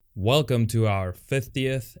Welcome to our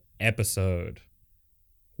 50th episode.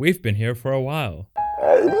 We've been here for a while.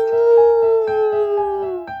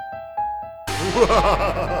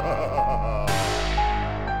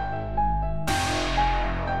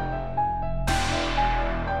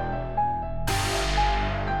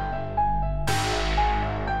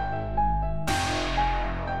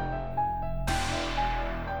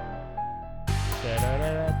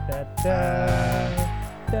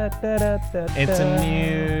 It's a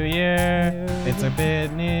new year. It's a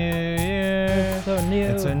bit new year. It's so new.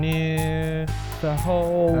 It's a new. The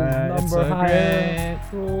whole It's number so higher.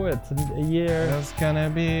 great. Ooh, it's a year. It's gonna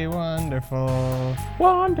be wonderful.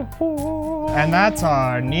 Wonderful. And that's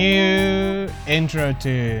our new intro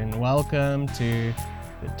tune. Welcome to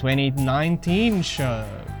the 2019 show.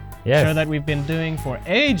 Yes. Show that we've been doing for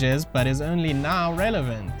ages, but is only now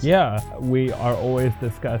relevant. Yeah, we are always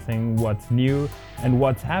discussing what's new and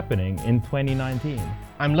what's happening in 2019.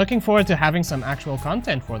 I'm looking forward to having some actual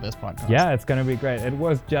content for this podcast. Yeah, it's gonna be great. It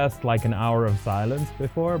was just like an hour of silence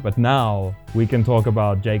before, but now we can talk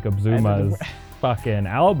about Jacob Zuma's fucking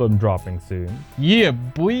album dropping soon. Yeah,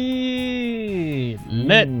 boy.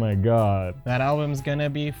 Lit. Oh my god. That album's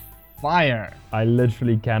gonna be fire. I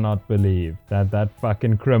literally cannot believe that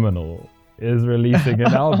fucking criminal is releasing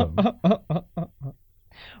an album.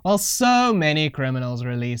 Well, so many criminals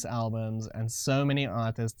release albums and so many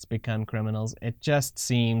artists become criminals. It just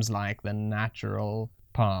seems like the natural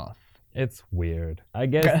path. It's weird. I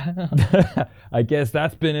guess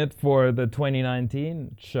that's been it for the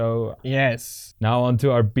 2019 show. Yes. Now on to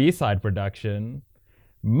our B-side production.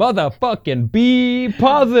 Motherfucking Be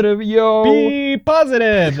Positive, yo! Be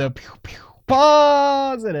positive. The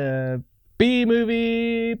positive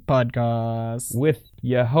B-movie podcast. With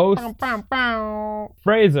your host,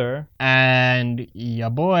 Fraser. And your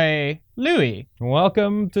boy, Louis.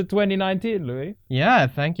 Welcome to 2019, Louis. Yeah,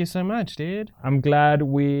 thank you so much, dude. I'm glad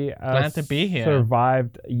we Glad to be here.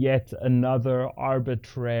 survived yet another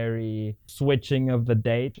arbitrary switching of the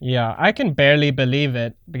date. Yeah, I can barely believe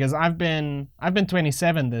it because I've been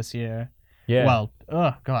 27 this year. Yeah. Well,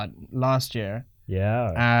 oh god, last year.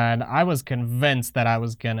 Yeah. And I was convinced that I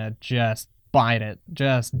was gonna just bite it,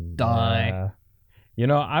 just die. Yeah. You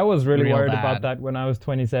know, I was really Real worried bad. about that when I was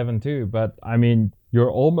 27 too, but I mean, you're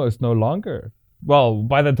almost no longer. Well,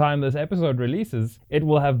 by the time this episode releases, it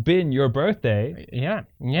will have been your birthday. Yeah,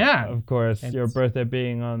 yeah, Of course, your It's- birthday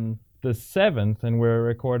being on the 7th and we're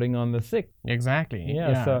recording on the 6th. exactly.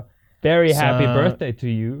 Yeah, so very happy So- birthday to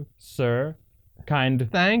you, sir.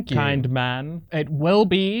 Thank you. Kind man. It will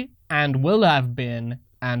be and will have been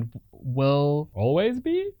and will, Always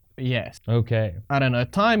be? yes. Okay. I don't know.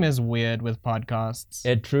 Time is weird with podcasts.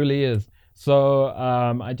 It truly is. So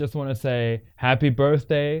I just want to say happy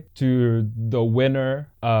birthday to the winner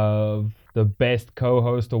of the Best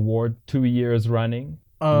Co-Host Award 2 years running,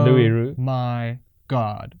 Oh Louis Roux. my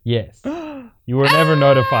god. Yes. You were never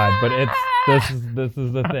notified, but this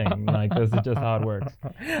is the thing. Like, this is just how it works.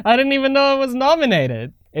 I didn't even know it was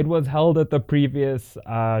nominated. It was held at the previous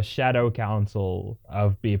Shadow Council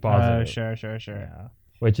of Be Positive. Sure. Yeah.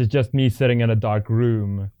 Which is just me sitting in a dark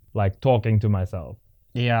room, like talking to myself.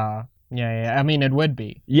 Yeah. I mean, it would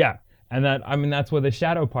be. Yeah. And that's where the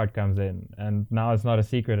shadow part comes in. And now it's not a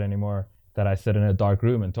secret anymore that I sit in a dark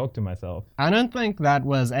room and talk to myself. I don't think that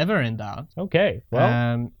was ever in doubt. Okay.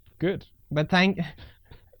 Well, good. But thank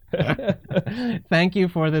you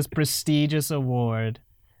for this prestigious award.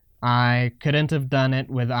 I couldn't have done it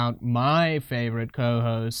without my favorite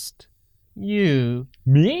co-host, you.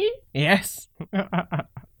 Me? Yes.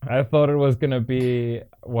 I thought it was going to be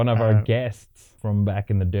one of our guests from back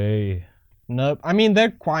in the day. Nope. I mean,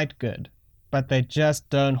 they're quite good, but they just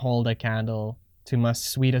don't hold a candle to my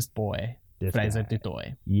sweetest boy, This Fraser guy.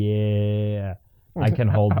 Dutoy. Yeah. I can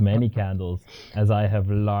hold many candles as I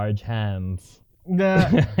have large hands.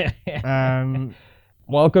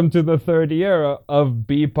 Welcome to the third year of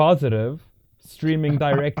Be Positive, streaming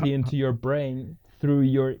directly into your brain through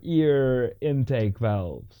your ear intake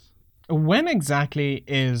valves. When exactly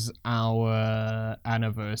is our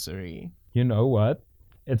anniversary? You know what?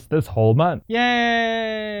 It's this whole month.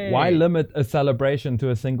 Yay! Why limit a celebration to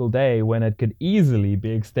a single day when it could easily be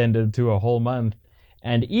extended to a whole month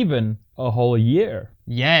and even a whole year?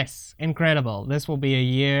 Yes, incredible. This will be a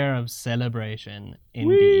year of celebration,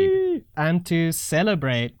 indeed. Whee! And to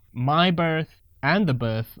celebrate my birth and the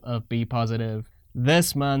birth of Be Positive,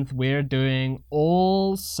 this month we're doing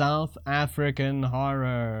all South African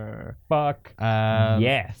horror. Fuck.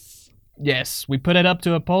 Yes. Yes, we put it up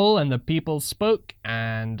to a poll and the people spoke,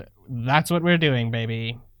 and that's what we're doing,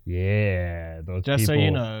 baby. Yeah. Those Just so you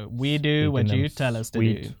people know, we do what speaking you them tell us to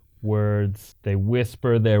sweet do. words. They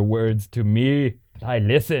whisper their words to me. I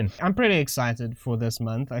listen. I'm pretty excited for this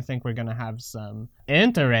month. I think we're going to have some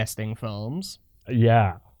interesting films.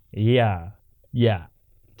 Yeah.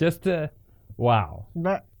 Just wow.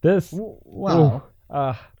 But, This. wow.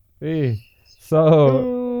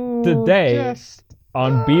 So today Just...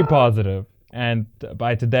 on Be Positive, and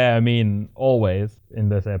by today I mean always in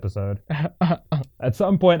this episode. At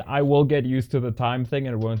some point I will get used to the time thing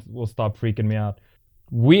and it will stop freaking me out.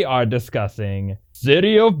 We are discussing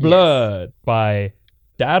City of Blood by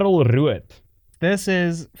Daryl Ruitt. This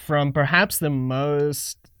is from perhaps the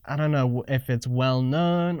most, I don't know if it's well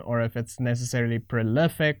known or if it's necessarily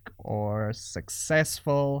prolific or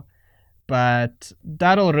successful, but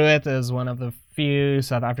Daryl Ruitt is one of the few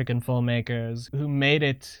South African filmmakers who made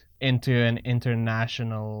it into an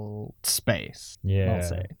international space, Yeah. I'll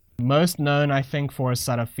say. Most known, I think, for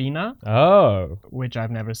Sarafina, Oh, which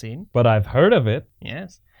I've never seen. but I've heard of it.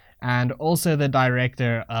 Yes. And also the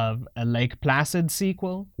director of a Lake Placid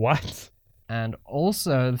sequel. What? And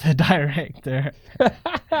also the director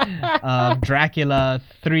of Dracula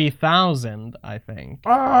 3000, I think.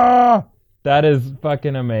 Ah, that is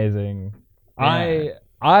fucking amazing. Yeah.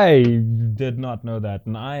 I did not know that,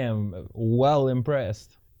 and I am well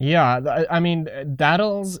impressed. Yeah, I mean,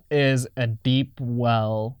 Daryl's is a deep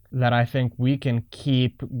well that I think we can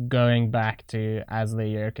keep going back to as the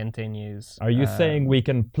year continues. Are you saying we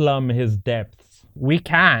can plumb his depths? We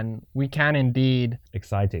can indeed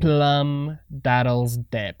Exciting. plumb Daryl's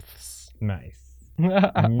depths. Nice.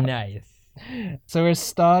 Nice. So we're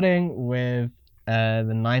starting with the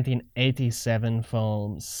 1987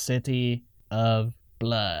 film City of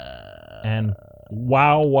Blood. And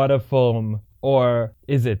wow, what a film. Or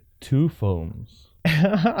is it two films?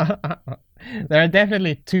 There are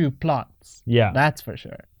definitely two plots. Yeah. That's for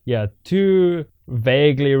sure. Yeah, two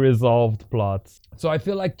vaguely resolved plots. So I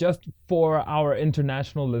feel like just for our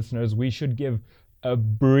international listeners, we should give a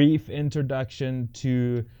brief introduction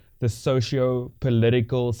to the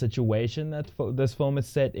socio-political situation that this film is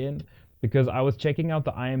set in. Because I was checking out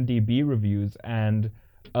the IMDb reviews and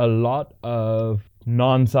a lot of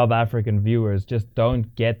non-South African viewers just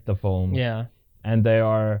don't get the film. Yeah. And they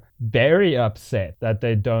are very upset that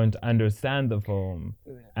they don't understand the film.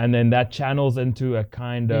 And then that channels into a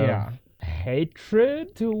kind of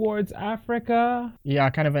hatred towards Africa. Yeah,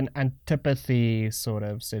 kind of an antipathy sort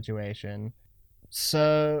of situation.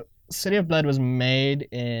 So, City of Blood was made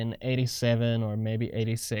in 87 or maybe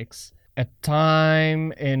 86, a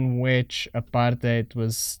time in which apartheid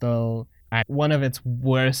was still at one of its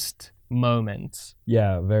worst moments.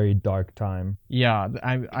 Yeah, very dark time. Yeah,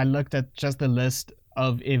 I looked at just the list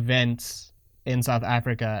of events in South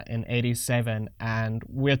Africa in 87, and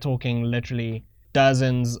we're talking literally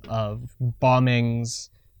dozens of bombings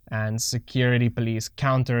and security police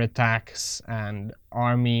counterattacks and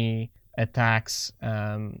army attacks.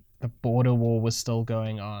 The border war was still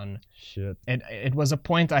going on. Shit. It was a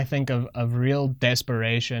point, I think, of real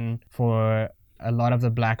desperation for a lot of the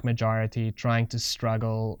black majority trying to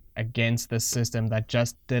struggle against this system that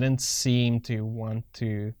just didn't seem to want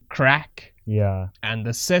to crack. Yeah. And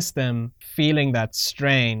the system, feeling that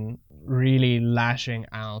strain, really lashing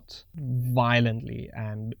out violently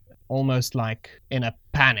and almost like in a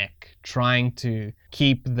panic, trying to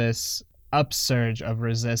keep this upsurge of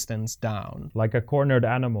resistance down. Like a cornered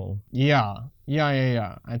animal. Yeah.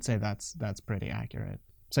 I'd say that's pretty accurate.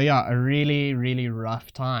 So yeah, a really, really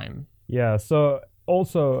rough time. Yeah, so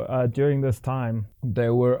also during this time,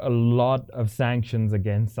 there were a lot of sanctions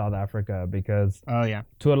against South Africa because Oh yeah.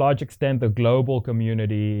 to a large extent, the global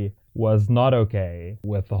community was not okay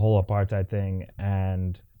with the whole apartheid thing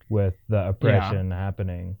and with the oppression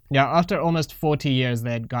happening. Yeah, after almost 40 years,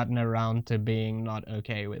 they had gotten around to being not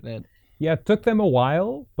okay with it. Yeah, it took them a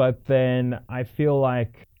while, but then I feel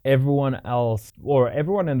like everyone else, or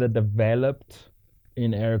everyone in the developed,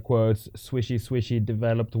 in air quotes, swishy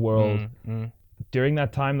developed world, during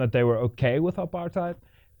that time that they were okay with apartheid,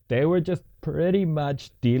 they were just pretty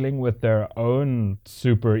much dealing with their own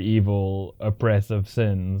super evil, oppressive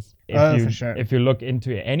sins. For sure. If you look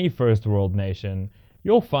into any first world nation,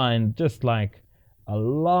 you'll find just like a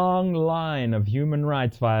long line of human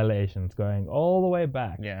rights violations going all the way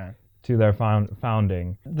back to their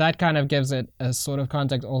founding. That kind of gives it a sort of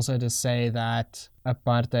context also to say that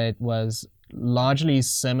apartheid was largely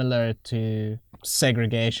similar to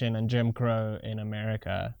segregation and Jim Crow in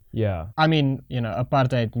America. Yeah. I mean,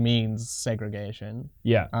 apartheid means segregation.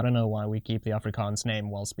 Yeah. I don't know why we keep the Afrikaans name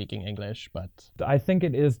while speaking English, but I think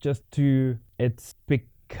it is just it's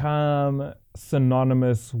become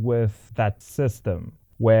synonymous with that system.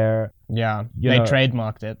 where Yeah, You they know-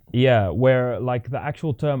 trademarked it. yeah, where like the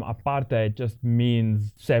actual term apartheid just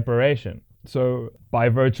means separation. So by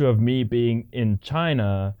virtue of me being in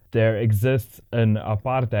China, there exists an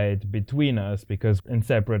apartheid between us because in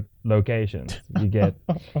separate locations. You get,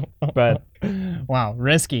 but Wow,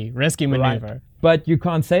 risky maneuver. but you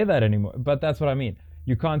can't say that anymore. But that's what I mean.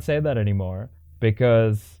 You can't say that anymore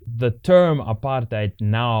because the term apartheid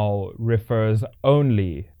now refers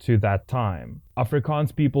only to that time.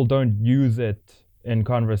 Afrikaans people don't use it in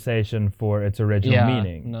conversation for its original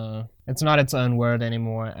meaning. No, it's not its own word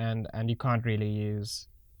anymore, and you can't really use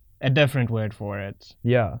a different word for it.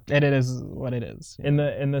 Yeah. It is what it is.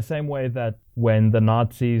 In the same way that when the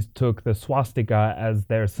Nazis took the swastika as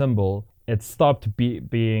their symbol, it stopped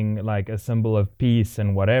being like a symbol of peace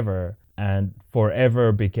and whatever, and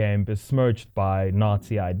forever became besmirched by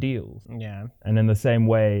Nazi ideals. Yeah. And in the same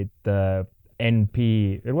way, the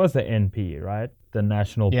NP, it was the NP, right? The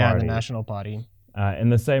National Yeah, Party. the National Party. In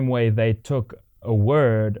the same way, they took a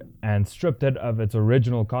word and stripped it of its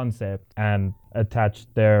original concept and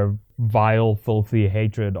attached their vile, filthy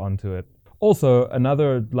hatred onto it. Also,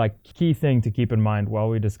 another like key thing to keep in mind while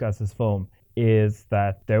we discuss this film is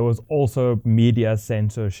that there was also media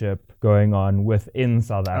censorship going on within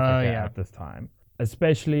South Africa at this time,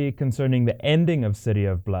 especially concerning the ending of City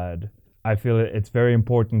of Blood. I feel it's very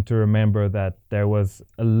important to remember that there was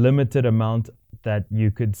a limited amount that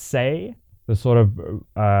you could say. The sort of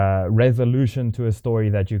resolution to a story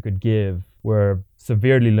that you could give were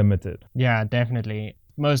severely limited. Yeah, definitely.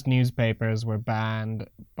 Most newspapers were banned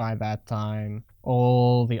by that time.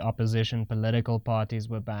 All the opposition political parties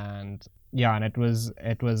were banned. Yeah, and it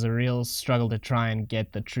was a real struggle to try and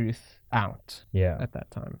get the truth out Yeah. at that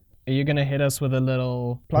time. Are you gonna hit us with a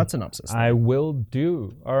little plot synopsis? I will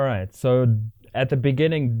do. All right. So at the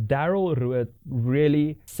beginning, Daryl Ruitt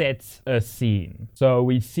really sets a scene. So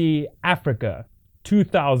we see Africa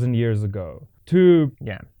 2,000 years ago. Two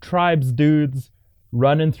tribes dudes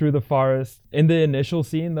running through the forest. In the initial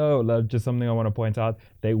scene, though, just something I want to point out,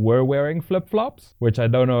 they were wearing flip-flops, which I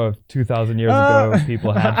don't know if 2,000 years ago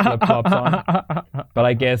people had flip-flops on. But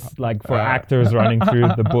I guess like for actors running through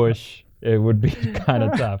the bush, it would be kind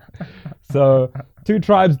of tough. So two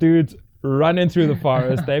tribes dudes running through the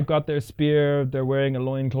forest. They've got their spear. They're wearing a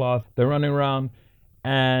loincloth. They're running around.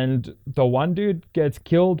 And the one dude gets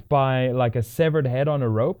killed by like a severed head on a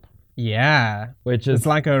rope. Yeah. Which is it's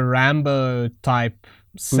like a Rambo type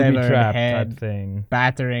booby severed trap head type thing.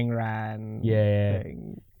 battering ram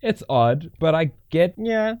thing. It's odd, but I get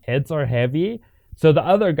heads are heavy. So the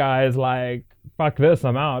other guy is like, fuck this,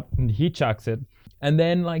 I'm out. And he chucks it. And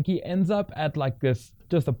then like he ends up at like this,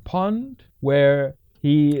 just a pond where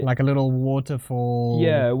he... like a little waterfall.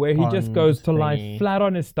 Yeah, where he just goes to lie thingy. flat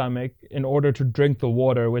on his stomach in order to drink the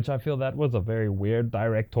water, which I feel that was a very weird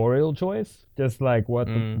directorial choice. Just like, what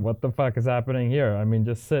the fuck is happening here? I mean,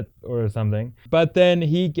 just sit or something. But then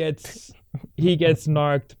he gets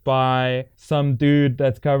narked by some dude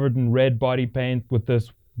that's covered in red body paint with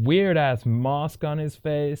this weird ass mask on his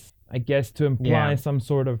face, I guess to imply some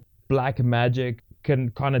sort of black magic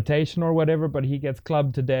connotation or whatever, but he gets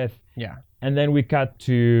clubbed to death. Yeah. And then we cut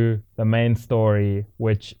to the main story,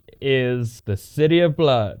 which is the City of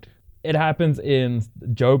Blood. It happens in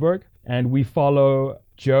Joburg, and we follow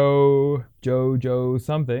Joe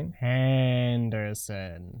something.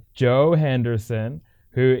 Henderson. Joe Henderson,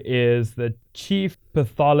 who is the chief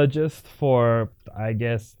pathologist for, I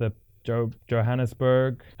guess, the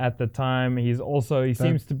Johannesburg at the time. He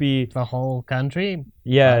seems to be... the whole country?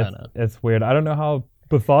 Yeah, it's weird. I don't know how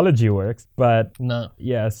pathology works, but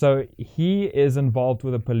yeah, so he is involved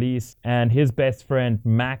with the police, and his best friend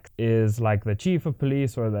Max is like the chief of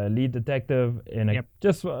police or the lead detective in a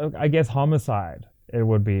just I guess homicide it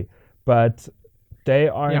would be, but they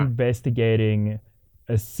are investigating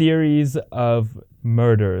a series of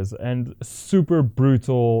murders and super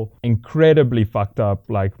brutal, incredibly fucked up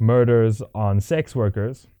like murders on sex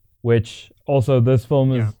workers, which also this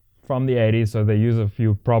film is from the 80s, so they use a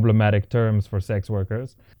few problematic terms for sex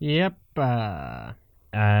workers. Yep.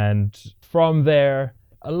 And from there,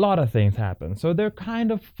 a lot of things happen. So they're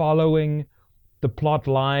kind of following the plot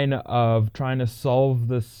line of trying to solve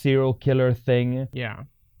the serial killer thing. Yeah.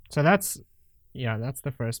 So that's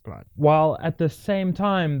the first plot. While at the same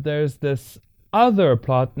time, there's this other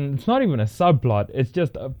plot, and it's not even a subplot, it's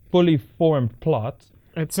just a fully formed plot.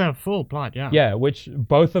 It's a full plot, yeah. Yeah, which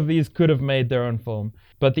both of these could have made their own film.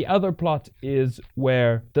 But the other plot is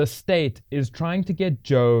where the state is trying to get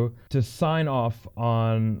Joe to sign off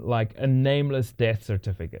on like a nameless death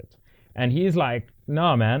certificate. And he's like,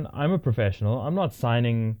 "No, man, I'm a professional. I'm not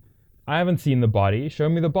signing I haven't seen the body. Show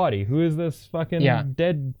me the body. Who is this fucking Yeah.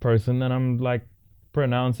 dead person that I'm like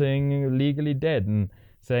pronouncing legally dead and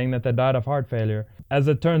saying that they died of heart failure? As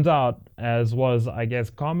it turns out, as was, I guess,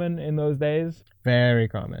 common in those days, Very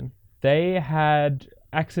common. they had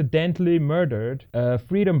accidentally murdered a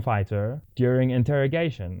freedom fighter during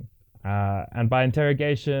interrogation. And by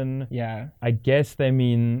interrogation, Yeah. I guess they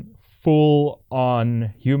mean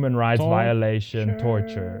full-on human rights violation,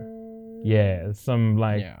 torture. Yeah, some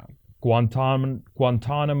like Yeah.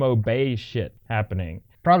 Guantanamo Bay shit happening.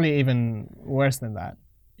 Probably even worse than that.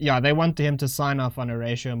 Yeah, they want him to sign off on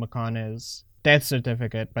Horatio McConaughey's death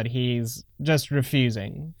certificate, but he's just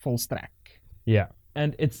refusing full stack. Yeah.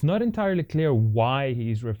 And it's not entirely clear why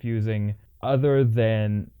he's refusing, other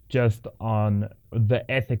than just on the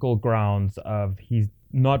ethical grounds of he's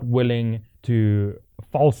not willing to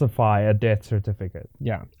falsify a death certificate.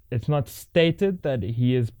 Yeah. It's not stated that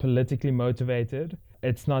he is politically motivated.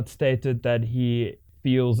 It's not stated that he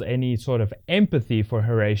feels any sort of empathy for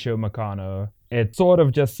Horatio McConaughey. It sort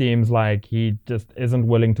of just seems like he just isn't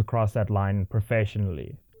willing to cross that line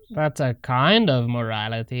professionally. That's a kind of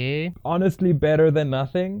morality. Honestly, better than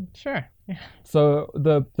nothing. Sure. So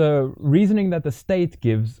the reasoning that the state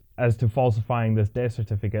gives as to falsifying this death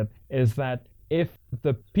certificate is that if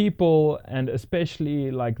the people, and especially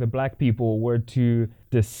like the black people, were to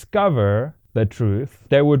discover the truth,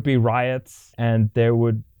 there would be riots and there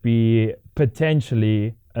would be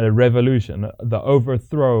potentially a revolution, the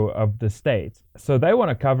overthrow of the state. So they want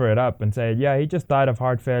to cover it up and say, yeah, he just died of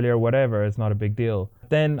heart failure, whatever, it's not a big deal.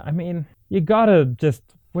 Then, I mean, you gotta just,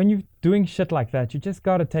 when you're doing shit like that, you just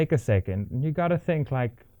gotta take a second and you gotta think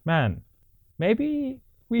like, man, maybe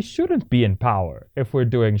we shouldn't be in power if we're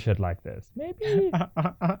doing shit like this.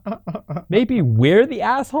 Maybe we're the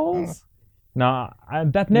assholes? Nah,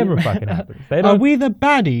 that never fucking happens. They Are don't. we the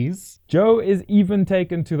baddies? Joe is even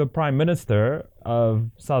taken to the Prime Minister of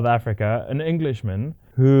South Africa, an Englishman,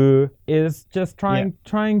 who is just trying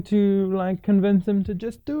to like convince him to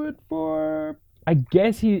just do it for. I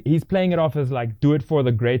guess he's playing it off as like do it for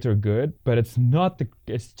the greater good, but it's not.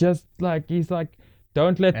 It's just like he's like,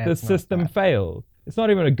 don't let the It's not system that. fail. It's not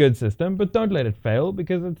even a good system, but don't let it fail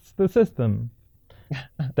because it's the system.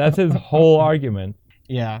 That's his whole argument.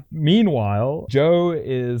 Yeah. Meanwhile, Joe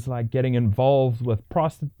is like getting involved with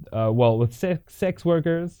with sex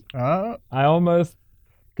workers. Oh. I almost,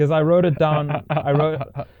 because I wrote it down.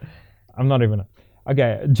 I'm not even.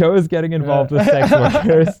 Okay, Joe is getting involved with sex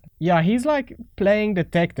workers. Yeah, he's like playing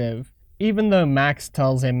detective, even though Max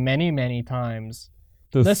tells him many, many times,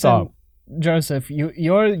 To listen, stop. Joseph,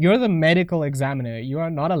 you're the medical examiner. You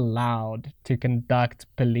are not allowed to conduct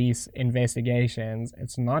police investigations.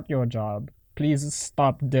 It's not your job. Please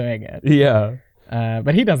stop doing it. Yeah.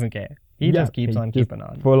 But he doesn't care. He just keeps on just keeping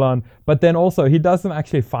on. Full on. But then also, he doesn't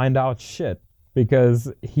actually find out shit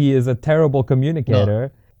because he is a terrible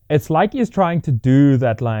communicator. It's like he's trying to do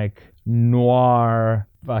that like noir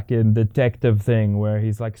fucking detective thing where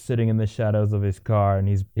he's like sitting in the shadows of his car and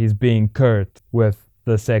he's being curt with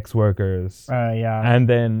the sex workers. Yeah. And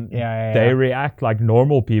then they react like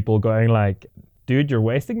normal people going like, dude, you're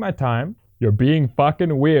wasting my time. You're being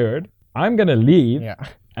fucking weird. I'm gonna leave. Yeah.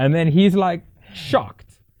 And then he's like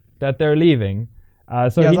shocked that they're leaving.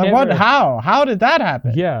 So Yeah, he like, never, what? How did that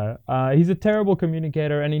happen? Yeah, he's a terrible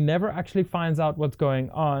communicator, and he never actually finds out what's going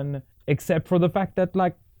on, except for the fact that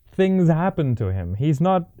like things happen to him. He's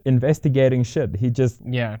not investigating shit.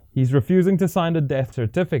 He's refusing to sign the death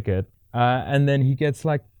certificate, and then he gets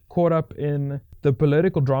like caught up in the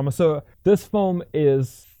political drama. So this film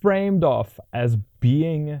is framed off as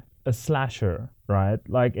being a slasher, right?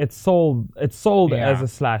 Like it's sold as a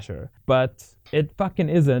slasher, but it fucking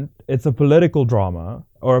isn't. It's a political drama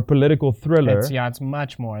or a political thriller. It's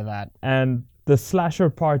much more that. And the slasher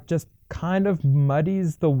part just kind of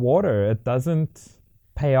muddies the water. It doesn't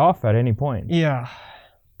pay off at any point. Yeah.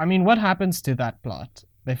 I mean, what happens to that plot?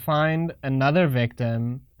 They find another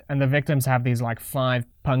victim, and the victims have these like 5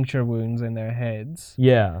 puncture wounds in their heads.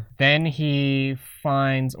 Yeah. Then he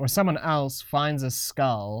finds, or someone else finds a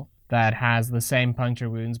skull that has the same puncture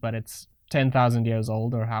wounds, but it's 10,000 years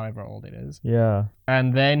old or however old it is. Yeah.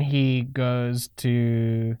 And then he goes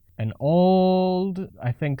to an old,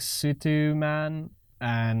 I think, Sutu man,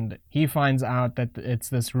 and he finds out that it's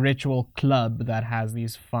this ritual club that has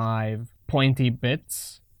these 5 pointy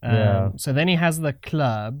bits. So then he has the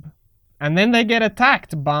club, and then they get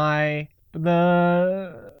attacked by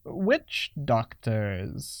the witch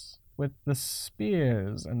doctors with the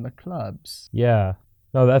spears and the clubs. Yeah.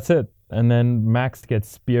 No, that's it. And then Max gets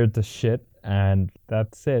speared to shit, and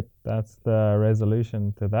that's it. That's the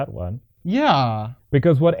resolution to that one. Yeah.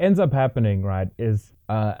 Because what ends up happening, right, is,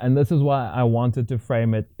 and this is why I wanted to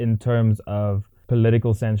frame it in terms of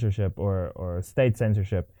political censorship or state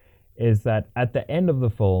censorship, is that at the end of the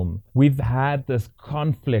film, we've had this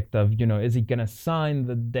conflict of, is he gonna sign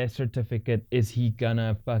the death certificate? Is he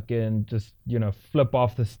gonna fucking just, flip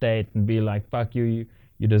off the state and be like, fuck you,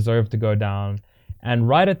 you deserve to go down? And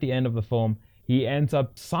right at the end of the film, he ends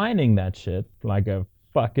up signing that shit like a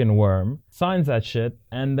fucking worm, signs that shit,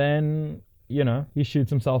 and then he shoots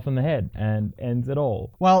himself in the head and ends it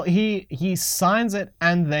all. Well, he signs it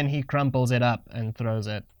and then he crumples it up and throws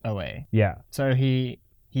it away. Yeah. So he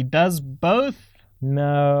does both.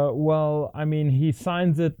 No, well, I mean, he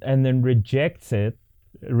signs it and then rejects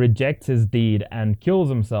his deed and kills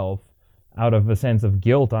himself out of a sense of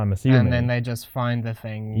guilt, I'm assuming. And then they just find the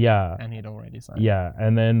thing. Yeah. And he'd already signed. Yeah,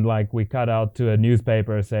 and then like we cut out to a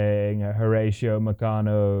newspaper saying Horatio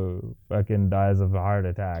Meccano fucking dies of a heart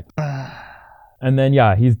attack. And then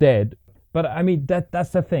he's dead. But I mean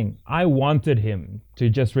that's the thing. I wanted him to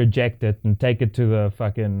just reject it and take it to the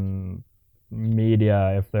fucking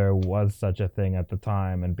media, if there was such a thing at the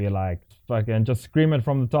time, and be like, fucking just scream it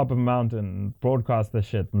from the top of a mountain, broadcast the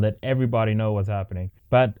shit, and let everybody know what's happening.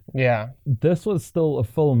 But yeah, this was still a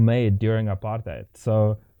film made during apartheid,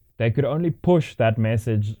 so they could only push that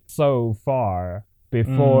message so far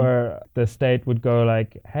before the state would go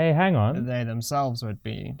like, hey, hang on, they themselves would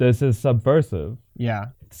be, this is subversive. Yeah.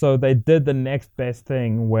 So they did the next best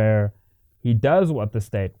thing, where he does what the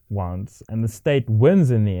state wants and the state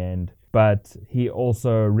wins in the end, but he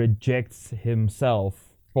also rejects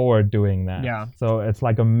himself for doing that. Yeah. So it's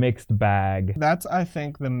like a mixed bag. That's, I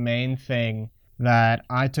think, the main thing that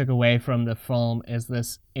I took away from the film, is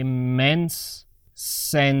this immense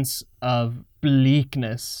sense of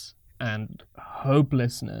bleakness and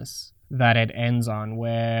hopelessness that it ends on,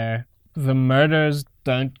 where the murders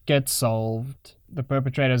don't get solved, the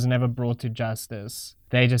perpetrators are never brought to justice.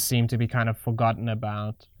 They just seem to be kind of forgotten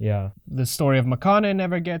about. Yeah. The story of Meccano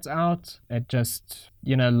never gets out. It just,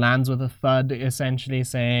 lands with a thud, essentially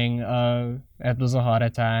saying, oh, it was a heart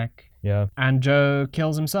attack. Yeah. And Joe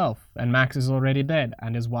kills himself, and Max is already dead,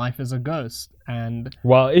 and his wife is a ghost. And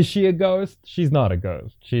well, is she a ghost? She's not a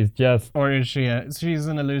ghost. She's just... Or is she she's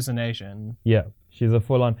an hallucination. Yeah, she's a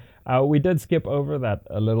full-on... we did skip over that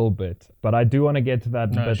a little bit, but I do want to get to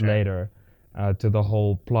that a bit later. To the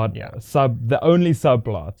whole plot, the only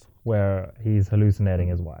subplot where he's hallucinating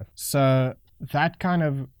his wife. So that kind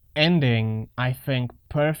of ending, I think,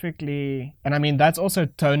 perfectly, and I mean that's also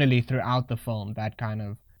tonally throughout the film, that kind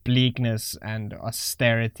of bleakness and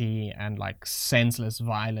austerity and like senseless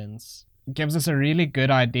violence gives us a really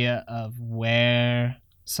good idea of where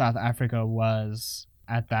South Africa was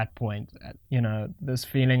at that point. This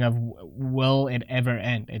feeling of will it ever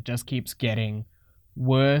end? It just keeps getting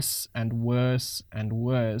worse and worse and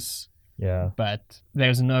worse. Yeah. But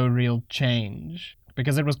there's no real change,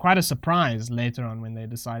 because it was quite a surprise later on when they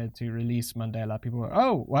decided to release Mandela. People were,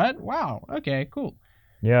 oh, what? Wow. Okay, cool.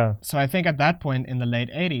 Yeah. So I think at that point in the late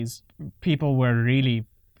 80s, people were really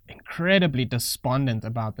incredibly despondent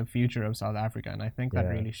about the future of South Africa. And I think that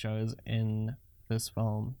really shows in this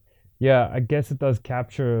film. Yeah, I guess it does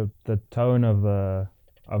capture the tone of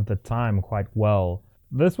the time quite well.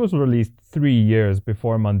 This was released 3 years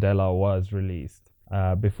before Mandela was released,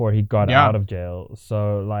 before he got out of jail.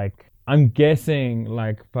 So, like, I'm guessing,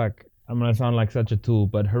 like, fuck, I'm going to sound like such a tool,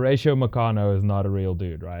 but Horatio Meccano is not a real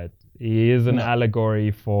dude, right? He is an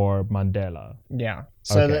allegory for Mandela. Yeah.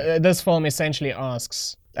 So this film essentially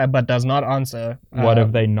asks, but does not answer. What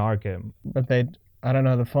if they narc him? But I don't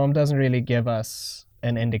know, the film doesn't really give us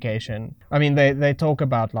an indication. I mean, they talk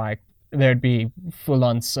about, like, there'd be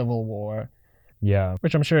full-on civil war. Yeah.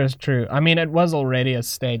 Which I'm sure is true. I mean, it was already a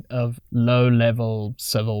state of low-level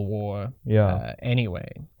civil war anyway.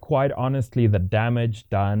 Quite honestly, the damage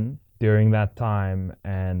done during that time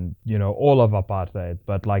and, all of apartheid,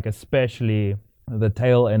 but, like, especially the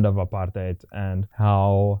tail end of apartheid and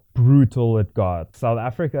how brutal it got. South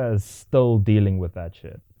Africa is still dealing with that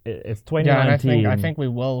shit. It's 2019. Yeah, and I think we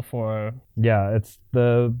will for... Yeah, it's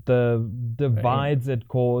the divides it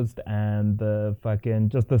caused and the fucking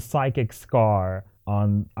just the psychic scar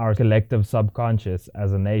on our collective subconscious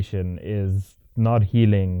as a nation is not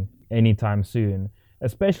healing anytime soon.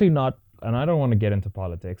 Especially not, and I don't want to get into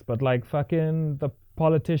politics, but like fucking the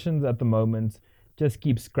politicians at the moment just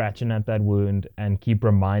keep scratching at that wound and keep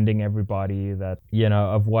reminding everybody that,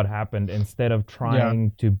 of what happened instead of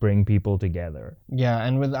trying to bring people together. Yeah,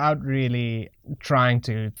 and without really trying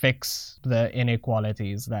to fix the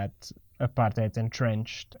inequalities that apartheid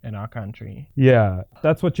entrenched in our country. Yeah,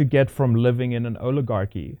 that's what you get from living in an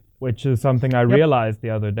oligarchy. which is something I realized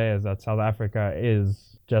the other day, is that South Africa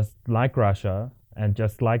is just like Russia and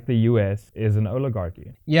just like the US is an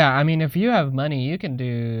oligarchy. Yeah, I mean, if you have money, you can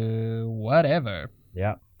do whatever.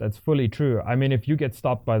 Yeah, that's fully true. I mean, if you get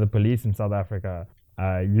stopped by the police in South Africa,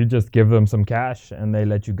 you just give them some cash and they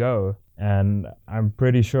let you go. And I'm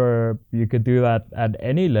pretty sure you could do that at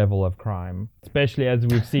any level of crime, especially as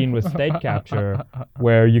we've seen with state capture,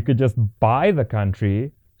 where you could just buy the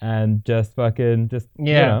country and just fucking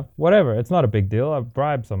you know, whatever. It's not a big deal. I'll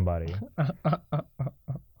bribe somebody.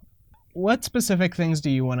 What specific things do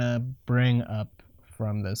you want to bring up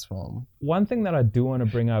from this film? One thing that I do want to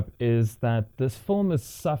bring up is that this film is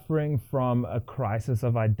suffering from a crisis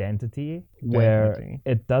of identity where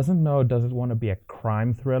it doesn't know, does it want to be a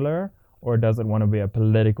crime thriller or does it want to be a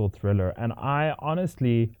political thriller? And I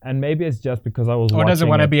honestly, and maybe it's just because I was watching. Or does it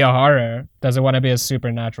want to be a horror? Does it want to be a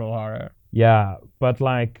supernatural horror? Yeah, but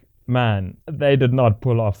like, man, they did not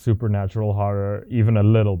pull off supernatural horror even a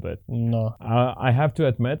little bit. No. I have to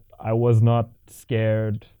admit, I was not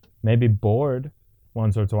scared, maybe bored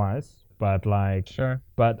once or twice, but like, Sure.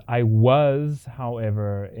 but I was,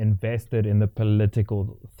 however, invested in the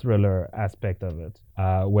political thriller aspect of it,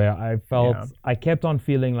 where I felt, I kept on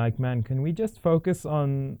feeling like, man, can we just focus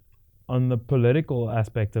on the political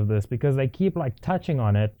aspect of this, because they keep like touching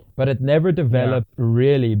on it, but it never developed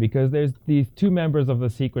really, because there's these two members of the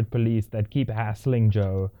secret police that keep hassling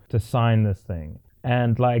Joe to sign this thing.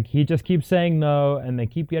 And like, he just keeps saying no, and they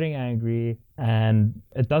keep getting angry, and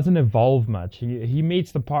it doesn't evolve much. He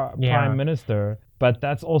meets the prime minister, but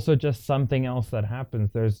that's also just something else that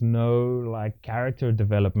happens. There's no like character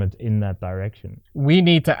development in that direction. We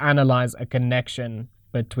need to analyze a connection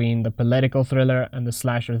between the political thriller and the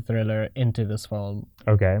slasher thriller into this film.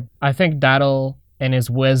 Okay. I think Daryl, in his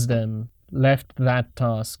wisdom, left that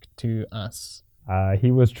task to us.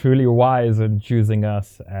 He was truly wise in choosing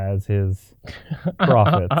us as his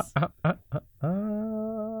prophets.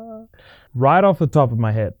 Right off the top of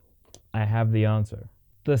my head, I have the answer.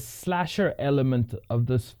 The slasher element of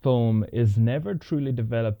this film is never truly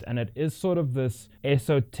developed, and it is sort of this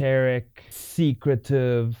esoteric,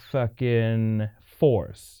 secretive fucking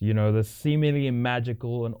force, you know, the seemingly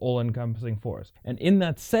magical and all-encompassing force. And in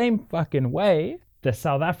that same fucking way, the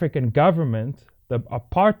South African government, the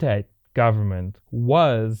apartheid government,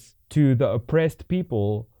 was to the oppressed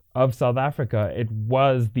people of South Africa, it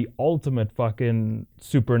was the ultimate fucking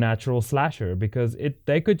supernatural slasher, because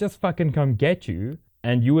they could just fucking come get you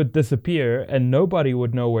and you would disappear and nobody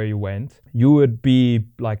would know where you went. You would be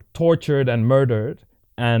like tortured and murdered,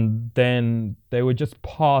 and then they would just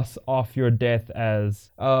pass off your death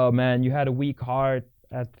as, oh man, you had a weak heart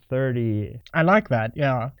at 30. I like that,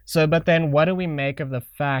 yeah. So, but then what do we make of the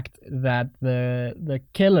fact that the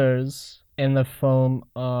killers in the film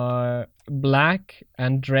are black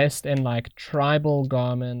and dressed in like tribal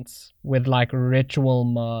garments with like ritual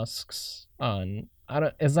masks on?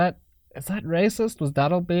 Is that racist? Was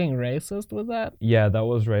Daryl being racist with that? Yeah, that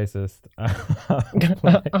was racist.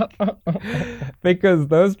 Because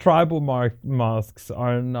those tribal masks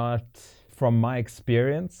are not, from my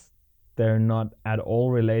experience, they're not at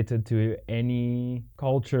all related to any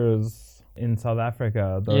cultures in South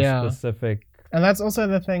Africa. Those specific. And that's also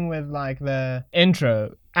the thing with like the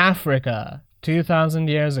intro, Africa, 2,000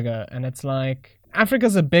 years ago. And it's like,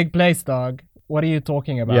 Africa's a big place, dog. What are you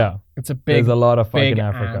talking about? Yeah. It's a big, there's a lot of fucking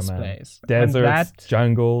Africa, man. Place. Deserts,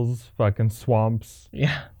 jungles, fucking swamps,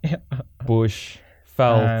 bush,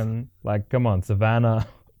 veldt. Like, come on, savannah.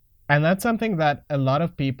 And that's something that a lot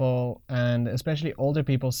of people, and especially older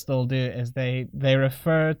people, still do, is they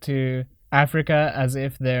refer to Africa as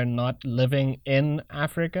if they're not living in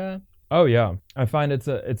Africa. Oh yeah, I find it's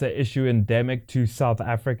a issue endemic to South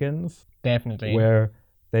Africans. Definitely. Where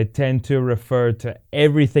they tend to refer to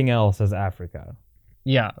everything else as Africa.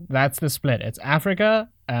 Yeah, that's the split. It's Africa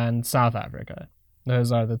and South Africa.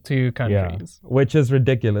 Those are the two countries. Yeah, which is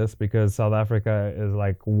ridiculous because South Africa is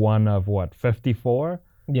like one of what, 54?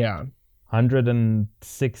 Yeah.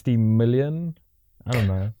 160 million? I don't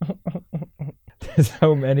know. There's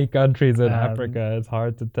so many countries in Africa, it's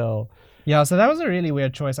hard to tell. Yeah, so that was a really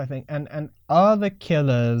weird choice, I think. And are the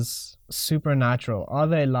killers supernatural? Are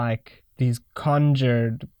they like these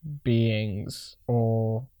conjured beings,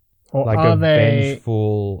 or like are a they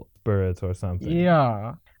vengeful spirit or something?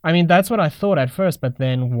 Yeah. I mean, that's what I thought at first, but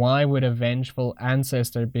then why would a vengeful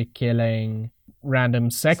ancestor be killing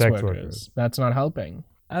random sex workers? That's not helping.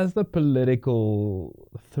 As the political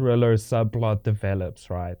thriller subplot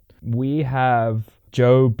develops, right, we have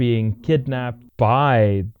Joe being kidnapped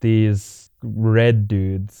by these red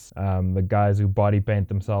dudes, the guys who body paint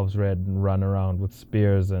themselves red and run around with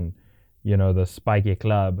spears and the spiky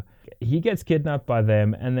club. He gets kidnapped by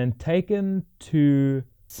them and then taken to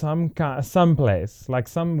some place, like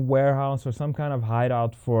some warehouse or some kind of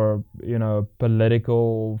hideout for,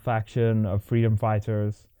 political faction of freedom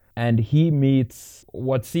fighters. And he meets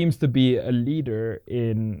what seems to be a leader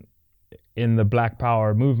in the Black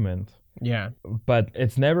Power movement. Yeah. But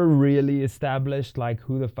it's never really established like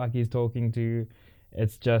who the fuck he's talking to.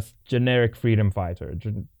 It's just generic freedom fighter,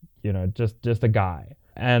 just a guy.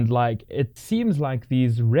 And like it seems like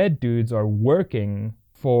these red dudes are working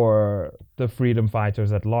for the freedom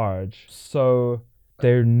fighters at large. So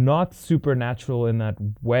they're not supernatural in that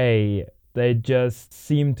way. They just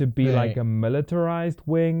seem to be like a militarized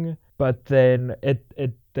wing, but then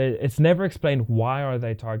it's never explained why are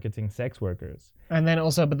they targeting sex workers. And then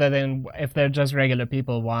also, but then if they're just regular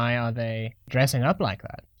people, why are they dressing up like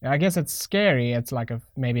that? I guess it's scary. It's like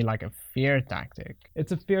maybe like a fear tactic.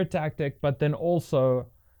 It's a fear tactic, but then also,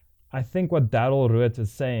 I think what Daryl Ruiz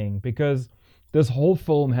is saying, because this whole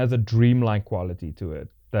film has a dreamlike quality to it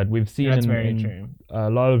that we've seen in a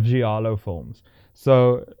lot of giallo films.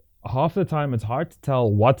 So half the time it's hard to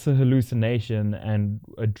tell what's a hallucination and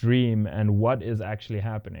a dream and what is actually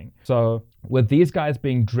happening. So with these guys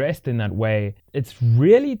being dressed in that way, it's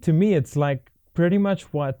really, to me, it's like pretty much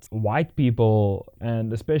what white people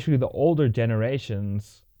and especially the older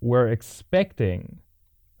generations were expecting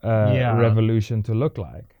a revolution to look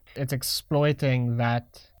like. It's exploiting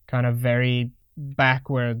that kind of very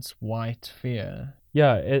backwards white fear.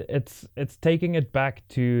 Yeah, it's taking it back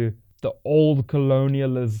to the old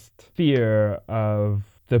colonialist fear of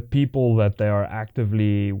the people that they are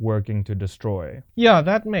actively working to destroy. Yeah,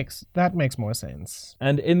 that makes more sense.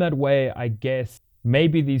 And in that way, I guess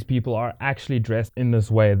maybe these people are actually dressed in this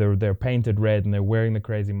way. They're painted red and they're wearing the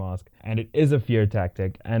crazy mask, and it is a fear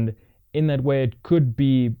tactic. And in that way, it could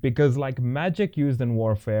be because like magic used in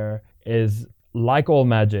warfare is like all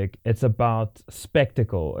magic. It's about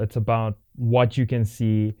spectacle. It's about what you can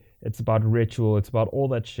see. It's about ritual, it's about all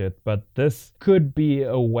that shit. But this could be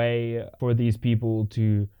a way for these people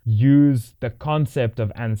to use the concept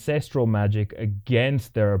of ancestral magic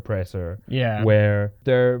against their oppressor. Yeah. Where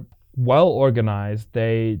they're well organized,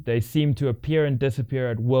 they seem to appear and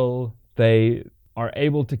disappear at will. They are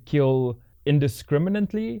able to kill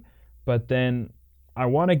indiscriminately, but then I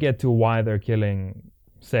want to get to why they're killing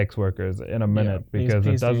sex workers in a minute, because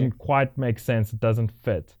it doesn't quite make sense, it doesn't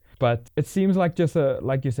fit. But it seems like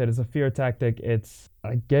like you said, it's a fear tactic. It's,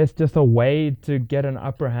 I guess, just a way to get an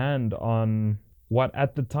upper hand on what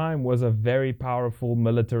at the time was a very powerful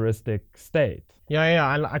militaristic state.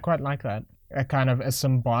 Yeah, I quite like that. A kind of a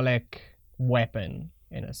symbolic weapon,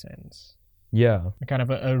 in a sense. Yeah. A kind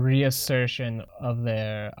of a reassertion of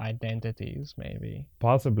their identities, maybe.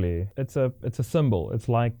 Possibly. It's a symbol. It's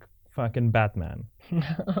like fucking Batman.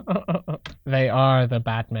 They are the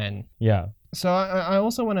Batman. Yeah. So I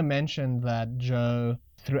also want to mention that Joe,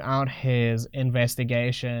 throughout his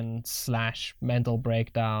investigation / mental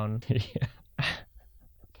breakdown,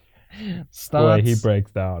 Boy, he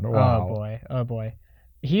breaks down. Wow. Oh boy.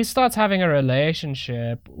 He starts having a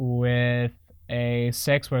relationship with a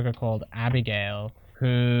sex worker called Abigail,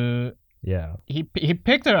 who he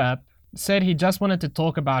picked her up, said he just wanted to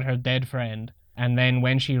talk about her dead friend, and then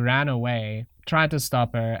when she ran away, tried to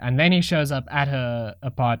stop her, and then he shows up at her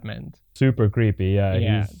apartment. Super creepy,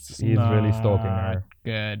 yeah. He's really stalking her.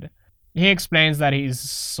 Good. He explains that he's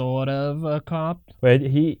sort of a cop. Wait,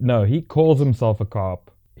 he calls himself a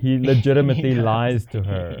cop. He legitimately lies to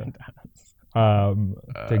her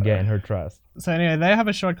to gain her trust. So anyway, they have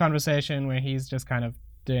a short conversation where he's just kind of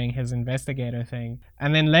doing his investigator thing.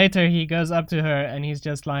 And then later he goes up to her and he's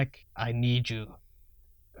just like, I need you.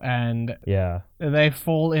 And they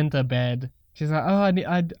fall into bed. She's like,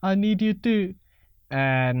 oh, I need you too.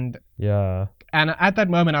 And at that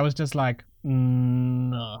moment I was just like,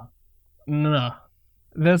 no,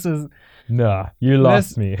 this is you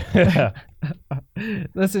lost me.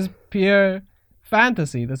 This is pure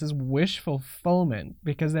fantasy. This is wish fulfillment,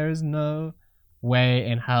 because there is no way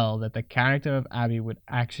in hell that the character of Abby would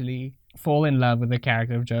actually fall in love with the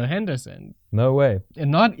character of Joe Henderson. No way.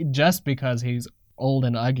 And not just because he's old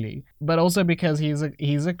and ugly, but also because he's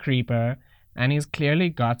a creeper. And he's clearly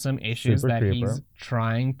got some issues he's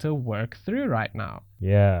trying to work through right now.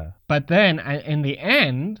 Yeah. But then, in the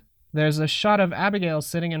end, there's a shot of Abigail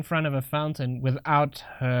sitting in front of a fountain without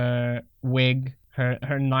her wig,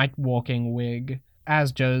 her night walking wig.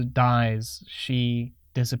 As Joe dies, she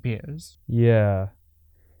disappears. Yeah.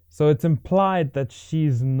 So it's implied that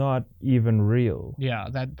she's not even real. Yeah,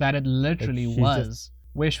 that it literally was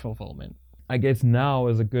wish fulfillment. I guess now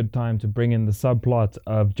is a good time to bring in the subplot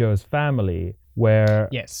of Joe's family, where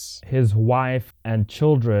Yes. his wife and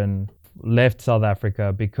children left South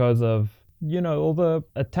Africa because of, all the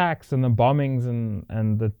attacks and the bombings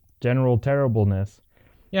and the general terribleness.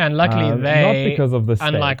 Yeah, and luckily Not they, because of the state.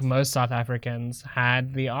 unlike most South Africans,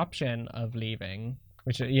 had the option of leaving,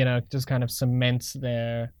 which just kind of cements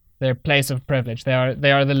their place of privilege. They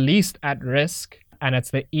are the least at risk, and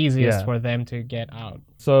it's the easiest Yeah. for them to get out.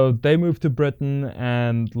 So they moved to Britain,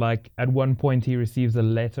 and at one point he receives a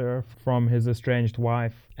letter from his estranged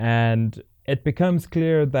wife, and it becomes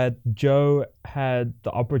clear that Joe had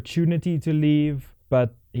the opportunity to leave, but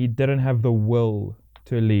he didn't have the will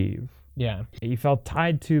to leave. Yeah. He felt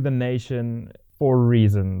tied to the nation for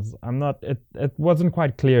reasons. It wasn't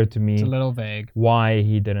quite clear to me It's a little vague. why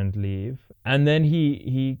he didn't leave. And then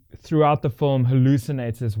he throughout the film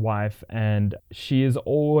hallucinates his wife, and she is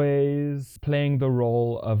always playing the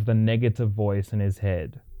role of the negative voice in his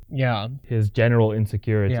head, Yeah. his general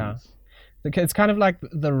insecurities. Yeah. It's kind of like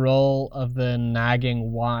the role of the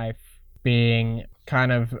nagging wife being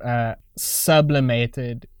kind of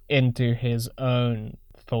sublimated into his own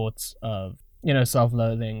thoughts of,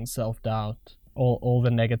 self-loathing, self-doubt, all the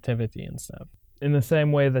negativity and stuff. In the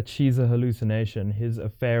same way that she's a hallucination, his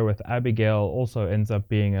affair with Abigail also ends up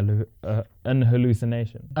being an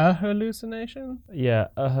hallucination. A hallucination? Yeah,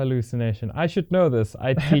 a hallucination. I should know this.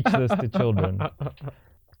 I teach this to children.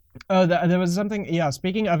 Oh, there was something,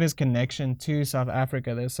 speaking of his connection to South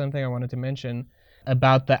Africa, there's something I wanted to mention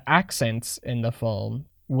about the accents in the film,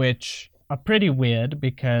 which are pretty weird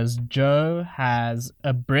because Joe has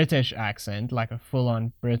a British accent, like a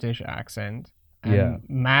full-on British accent. And Yeah.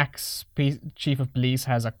 Max, chief of police,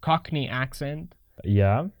 has a Cockney accent.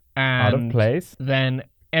 Yeah, And out of place. then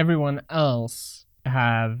everyone else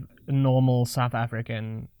have normal South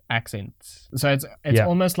African accents. So it's Yeah.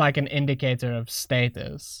 almost like an indicator of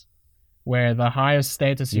status, where the higher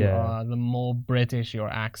status you Yeah. are, the more British your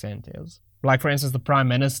accent is. Like, for instance, the Prime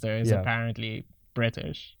Minister is Yeah. apparently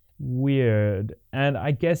British. Weird. And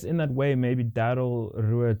I guess in that way, maybe Daryl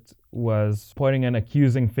Ruet was pointing an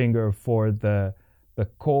accusing finger for the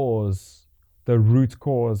cause, the root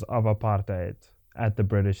cause of apartheid at the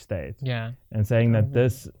British state, Yeah. and saying that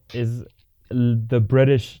this is the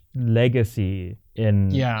British legacy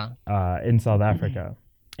in South Africa.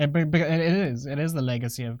 But it is the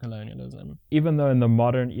legacy of colonialism. Even though in the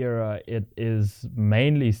modern era it is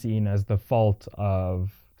mainly seen as the fault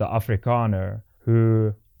of the Afrikaner,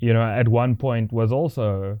 who, at one point was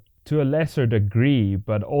also, to a lesser degree,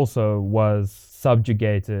 but also was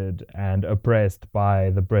subjugated and oppressed by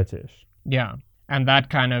the British. Yeah. And that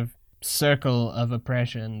kind of circle of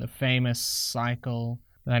oppression, the famous cycle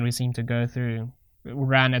that we seem to go through,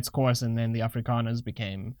 ran its course, and then the Afrikaners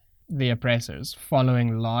became the oppressors,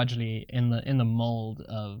 following largely in the mold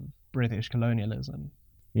of British colonialism.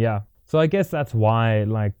 Yeah. So I guess that's why,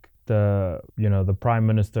 the Prime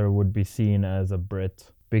Minister would be seen as a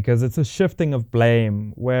Brit, because it's a shifting of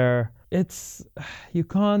blame where it's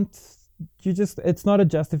not a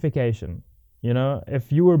justification.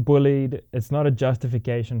 If you were bullied, it's not a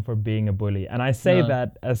justification for being a bully. And I say No.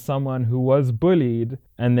 that as someone who was bullied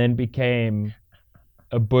and then became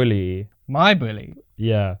a bully. My bully.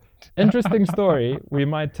 Yeah. Interesting story. We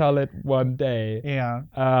might tell it one day. Yeah.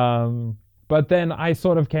 But then I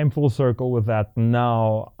sort of came full circle with that.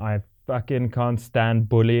 Now I fucking can't stand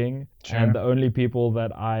bullying. Sure. And the only people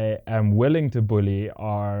that I am willing to bully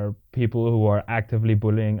are people who are actively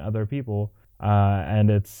bullying other people. And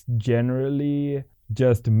it's generally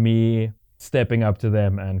just me stepping up to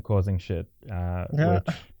them and causing shit. Which,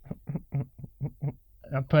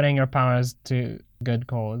 Putting your powers to good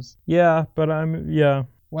cause. yeah, but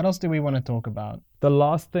What else do we want to talk about? The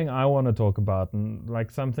last thing I want to talk about, and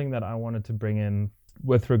something that I wanted to bring in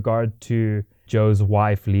with regard to Joe's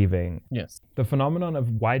wife leaving, Yes. the phenomenon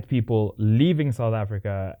of white people leaving South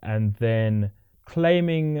Africa and then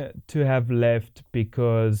claiming to have left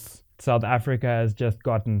because South Africa has just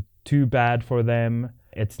gotten too bad for them.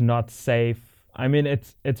 It's not safe. I mean,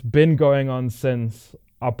 it's been going on since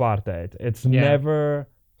apartheid. It's never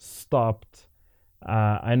stopped.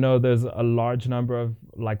 I know there's a large number of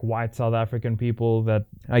white South African people that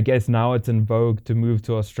I guess now it's in vogue to move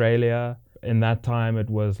to Australia. In that time, it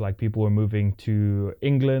was people were moving to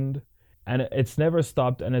England, and it's never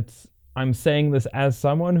stopped. And I'm saying this as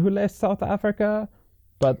someone who left South Africa,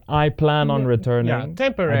 but I plan on returning. Yeah,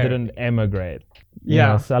 temporary. I didn't emigrate.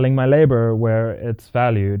 Yeah. Selling my labor where it's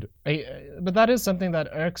valued. But that is something that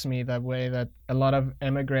irks me, that way that a lot of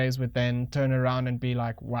emigres would then turn around and be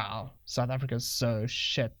like, wow, South Africa's so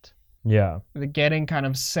shit. Yeah. Getting kind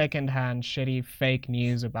of secondhand shitty fake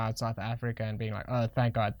news about South Africa and being like, oh,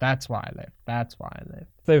 thank God, that's why I left. That's why I left.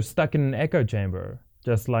 They're stuck in an echo chamber,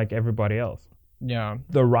 just like everybody else. Yeah.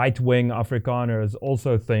 The right-wing Afrikaners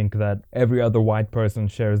also think that every other white person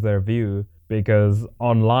shares their view because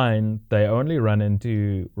online they only run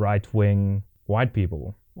into right-wing white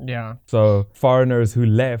people. Yeah. So foreigners who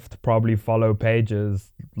left probably follow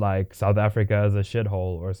pages like South Africa as a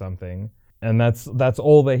shithole or something. And that's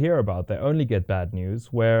all they hear about. They only get bad news,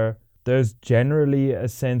 where there's generally a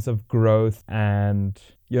sense of growth. And,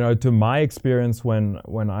 to my experience when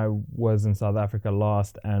I was in South Africa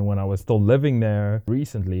last and when I was still living there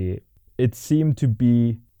recently, it seemed to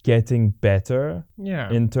be getting better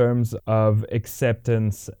in terms of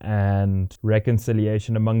acceptance and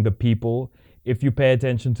reconciliation among the people. If you pay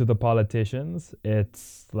attention to the politicians,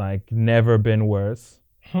 it's like never been worse.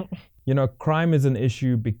 Crime is an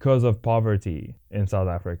issue because of poverty in South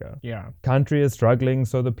Africa. Yeah. Country is struggling,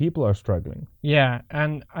 so the people are struggling. Yeah,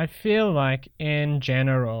 and I feel like in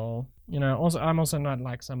general, also I'm also not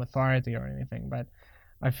like some authority or anything, but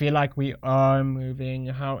I feel like we are moving,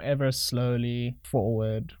 however slowly,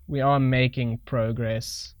 forward. We are making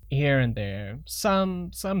progress here and there.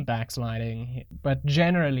 Some backsliding, but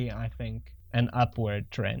generally I think an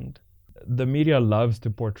upward trend. The media loves to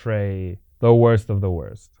portray the worst of the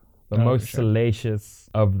worst. The most salacious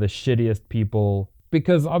of the shittiest people,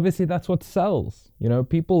 because obviously that's what sells.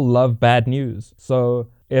 People love bad news. So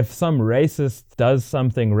if some racist does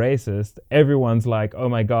something racist, everyone's like, oh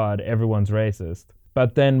my God, everyone's racist.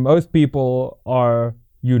 But then most people are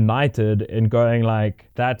united in going like,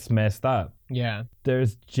 that's messed up. Yeah.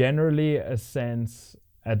 There's generally a sense,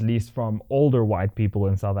 at least from older white people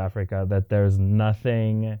in South Africa, that there's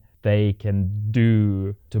nothing they can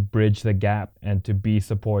do to bridge the gap and to be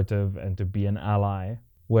supportive and to be an ally.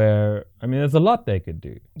 Where, there's a lot they could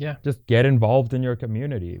do. Yeah. Just get involved in your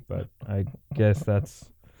community. But I guess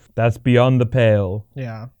that's beyond the pale.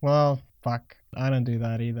 Yeah. Well, fuck. I don't do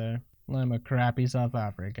that either. I'm a crappy South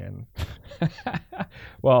African.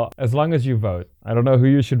 Well, as long as you vote. I don't know who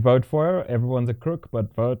you should vote for. Everyone's a crook,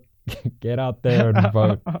 but vote. Get out there and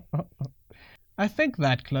vote. I think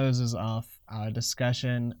that closes off our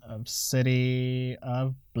discussion of City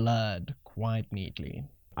of Blood quite neatly.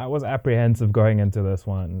 I was apprehensive going into this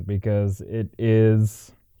one because it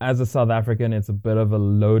is, as a South African, it's a bit of a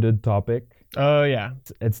loaded topic. Oh, yeah.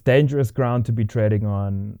 It's dangerous ground to be treading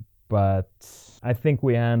on, but I think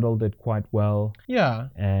we handled it quite well. Yeah.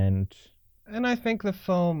 And I think the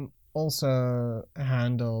film also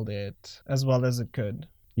handled it as well as it could.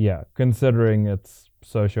 Yeah, considering its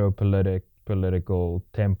political,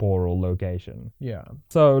 temporal location. Yeah.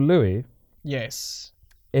 So, Louis. Yes.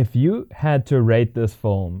 If you had to rate this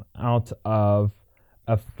film out of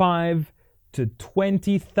a 5 to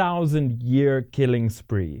 20,000 year killing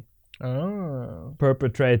spree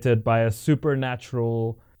perpetrated by a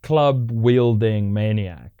supernatural club-wielding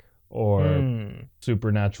maniac or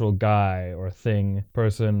supernatural guy or thing,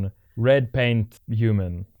 person, red paint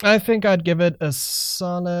human. I think I'd give it a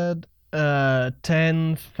solid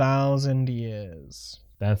 10,000 years.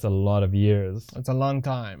 That's a lot of years. It's a long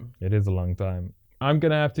time. It is a long time. I'm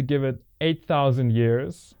going to have to give it 8,000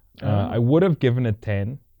 years. I would have given it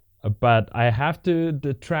 10, but I have to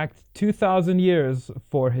detract 2,000 years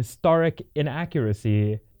for historic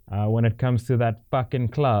inaccuracy when it comes to that fucking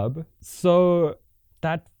club. So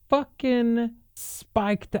that fucking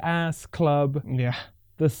spiked ass club. Yeah.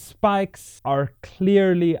 The spikes are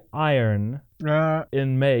clearly iron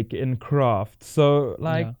in make, in craft. So,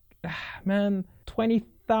 man,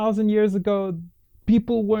 20,000 years ago,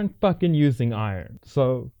 people weren't fucking using iron.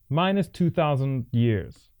 So, minus 2,000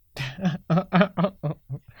 years.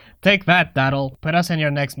 Take that, Daddle. Put us in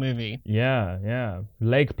your next movie. Yeah.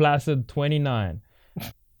 Lake Placid 29.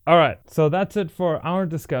 All right, so that's it for our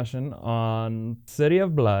discussion on City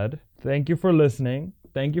of Blood. Thank you for listening.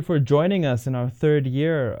 Thank you for joining us in our 3rd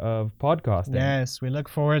year of podcasting. Yes, we look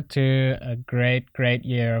forward to a great, great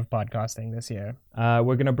year of podcasting this year.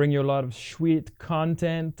 We're going to bring you a lot of sweet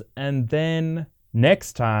content. And then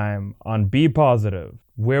next time on Be Positive,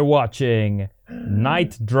 we're watching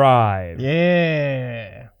Night Drive.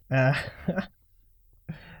 Yeah.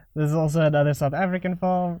 This is also another South African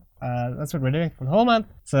film. That's what we're doing for the whole month.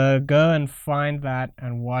 So go and find that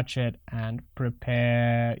and watch it and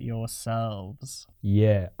prepare yourselves.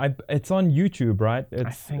 Yeah, it's on YouTube, right?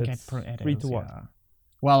 I think it's free to watch. Yeah.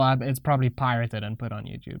 Well, it's probably pirated and put on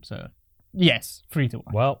YouTube. So yes, free to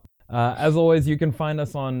watch. Well, as always, you can find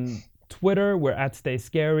us on Twitter. We're at Stay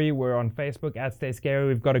Scary. We're on Facebook at Stay Scary.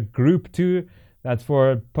 We've got a group too. That's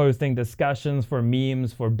for posting discussions, for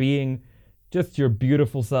memes, for being just your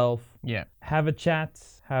beautiful self. Yeah. have a chat,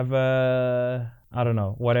 have a, I don't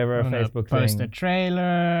know, whatever a Facebook post thing. a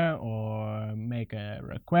trailer or make a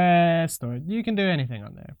request, or you can do anything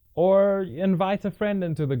on there. Or invite a friend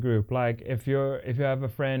into the group. Like if you have a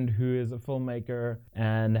friend who is a filmmaker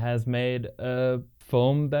and has made a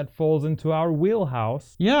film that falls into our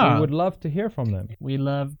wheelhouse, Yeah. we would love to hear from them. We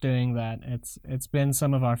love doing that. It's been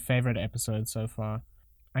some of our favorite episodes so far.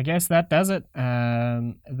 I guess that does it.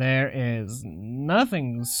 There is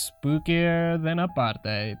nothing spookier than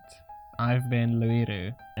apartheid. I've been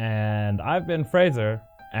Luiru. And I've been Fraser,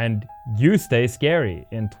 and you stay scary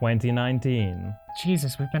in 2019.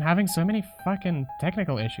 Jesus, we've been having so many fucking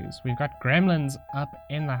technical issues. We've got gremlins up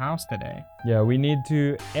in the house today. Yeah, we need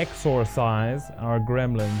to exorcise our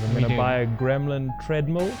gremlins. I'm We gonna do. buy a gremlin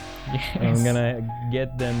treadmill, Yes. and I'm gonna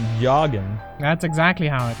get them jogging. That's exactly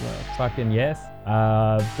how it works. Fucking yes.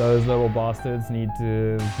 Those little bastards need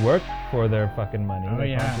to work for their fucking money. Oh, They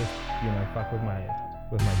yeah. can't just, fuck with my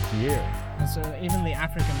gear. And so even the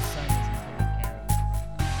African sun is